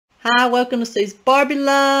Hi, welcome to Sue's Barbie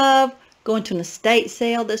Love. Going to an estate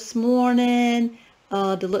sale this morning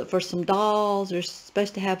to look for some dolls. They're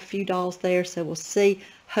supposed to have a few dolls there, so we'll see.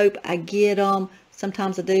 Hope I get them.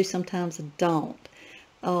 Sometimes I do, sometimes I don't.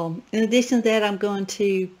 In addition to that, I'm going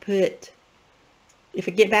to put, if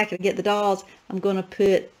I get back and get the dolls, I'm going to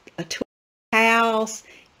put a tour of the house,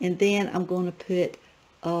 and then I'm going to put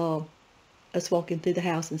us walking through the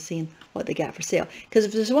house and seeing what they got for sale. Because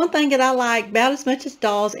if there's one thing that I like about as much as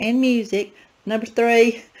dolls and music, number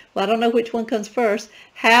 3, well, I don't know which one comes first,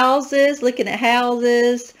 houses, looking at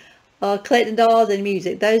houses, collecting dolls, and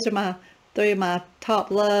music. Those are my 3 of my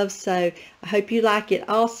top loves, so I hope you like it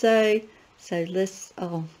also. So let's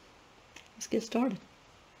get started.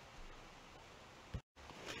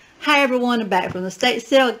 Hi everyone, I'm back from the estate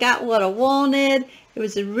sale. Got what I wanted. It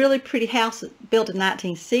was a really pretty house built in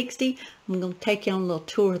 1960. I'm going to take you on a little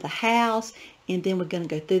tour of the house, and then we're going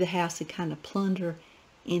to go through the house and kind of plunder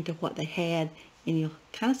into what they had, and you'll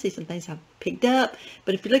kind of see some things I've picked up.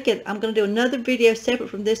 But if you look at, I'm going to do another video separate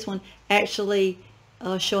from this one, actually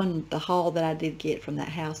showing the haul that I did get from that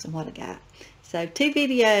house and what I got. So 2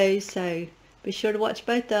 videos, so be sure to watch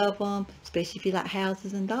both of them, especially if you like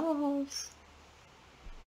houses and dolls.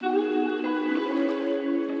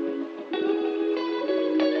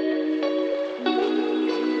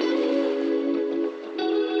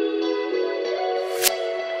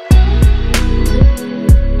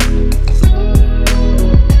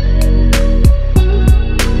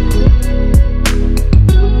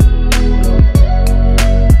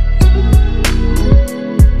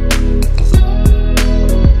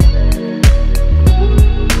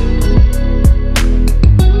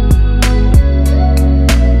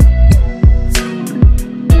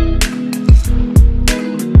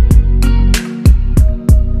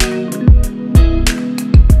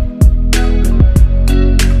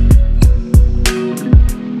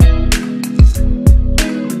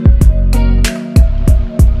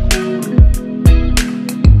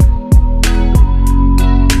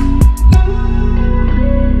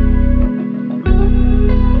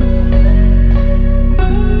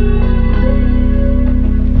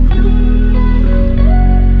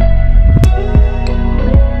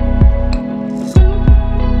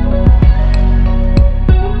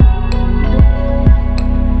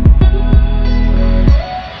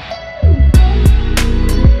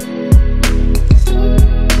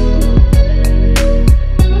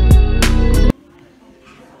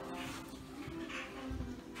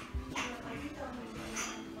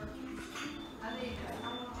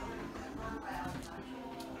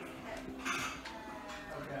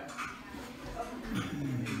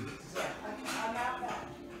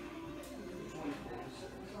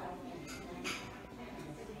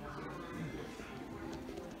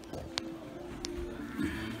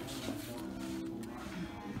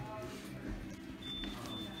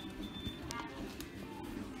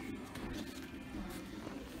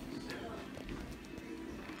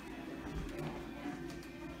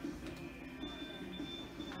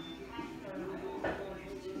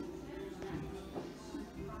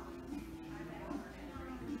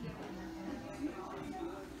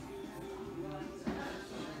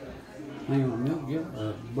 You want milk,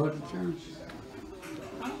 get butter churn?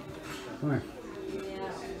 Come here.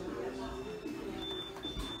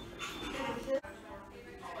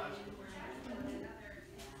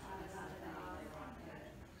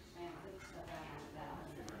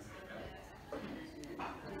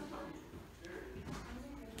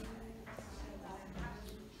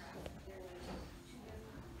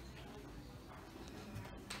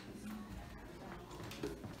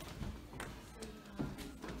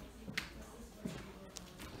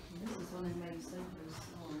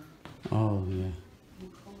 Oh, yeah.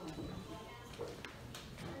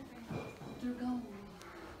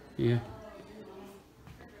 Yeah.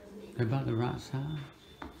 They're about the right size.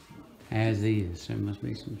 As is. There must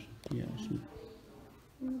be some, yeah, some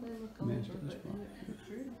messed up spot.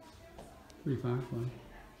 Pretty fireplace.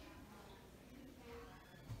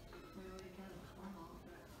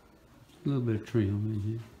 A little bit of trim in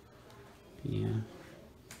here. Yeah.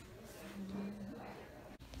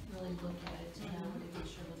 Really look at it to know what it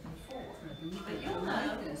is you're looking for. But you'll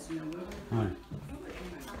know this, you know. All right.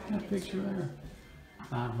 Got a picture there.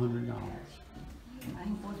 $500.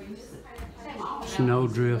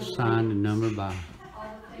 Snowdrift signed and numbered by.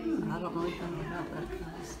 I don't know anything about that.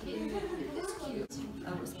 It's cute. It's cute.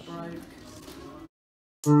 Oh, it's broke.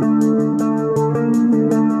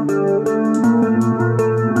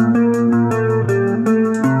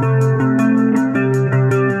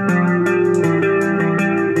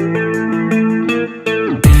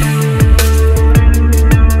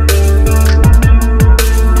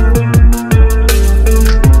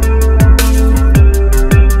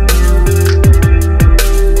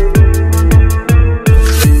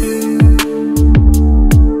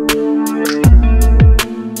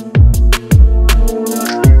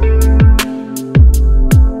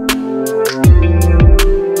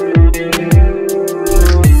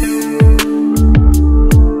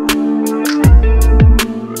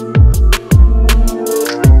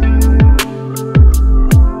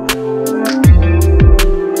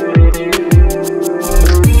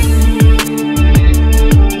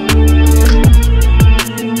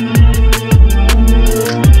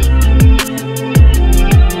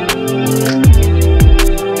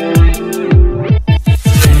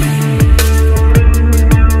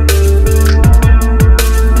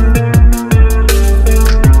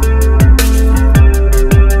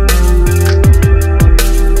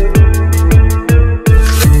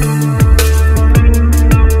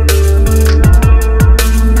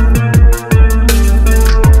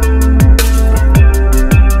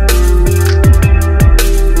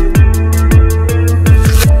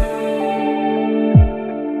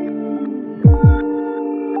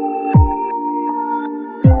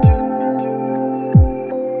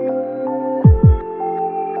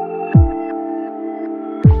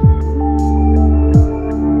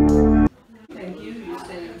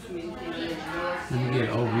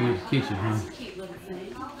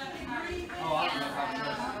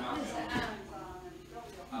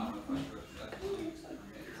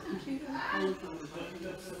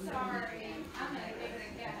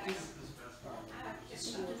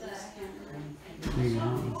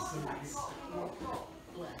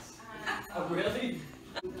 really?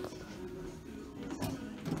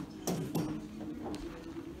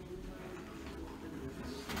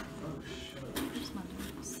 Here's my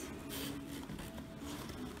notes.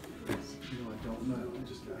 You know, I don't know. I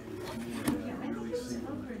just got here. I really see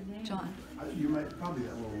them. John. You might probably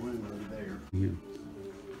that little room over there. Yeah.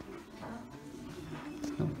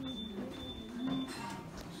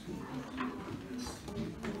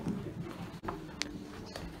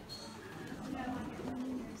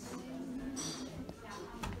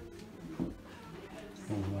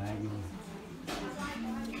 Old wagon.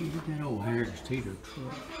 Look at that old Harris Teeter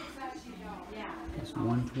truck. That's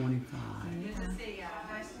 $125.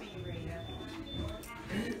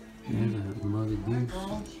 There's a Mother Goose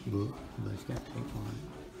book, but it's got tape on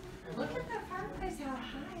it. Look at that fireplace, how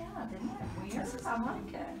high up, isn't that weird? I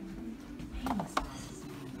like it. Man, this house is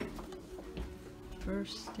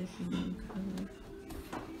First stiffening color.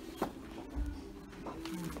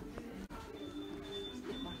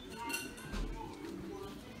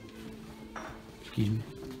 Excuse me.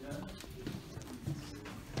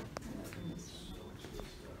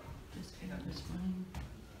 This color is fine.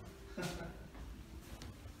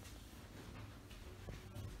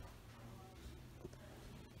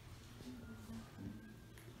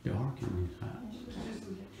 Dark in this house.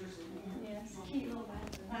 Yes, cute little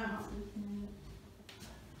bathroom.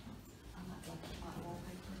 I might like my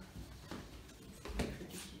wallpaper.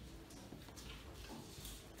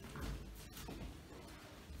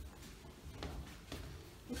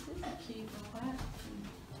 This is a cute little bathroom.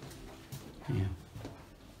 Yeah.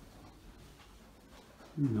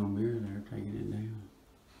 There's no mirror there taking it down.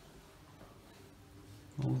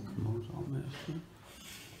 Oh, the commod's all messed up.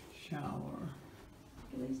 Shower.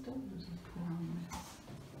 Look at these doors, these poor old mess.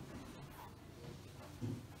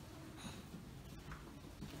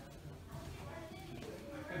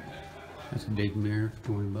 That's a big mirror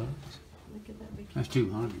for $20. Look at that big That's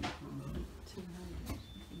 200.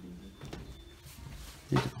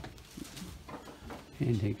 200.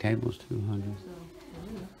 Antique table's 200.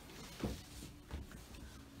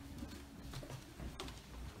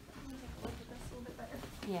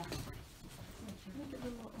 Yeah. Look at the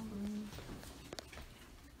little room.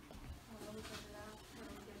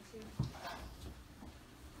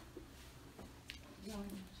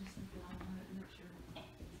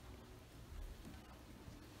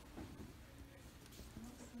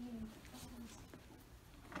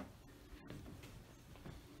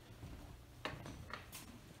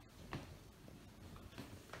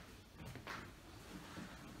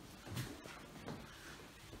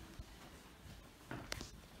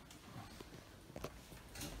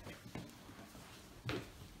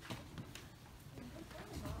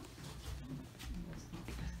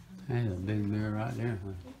 That's a big mirror right there,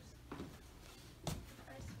 huh?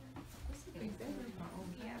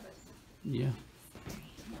 Yeah.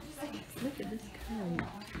 Look at this color.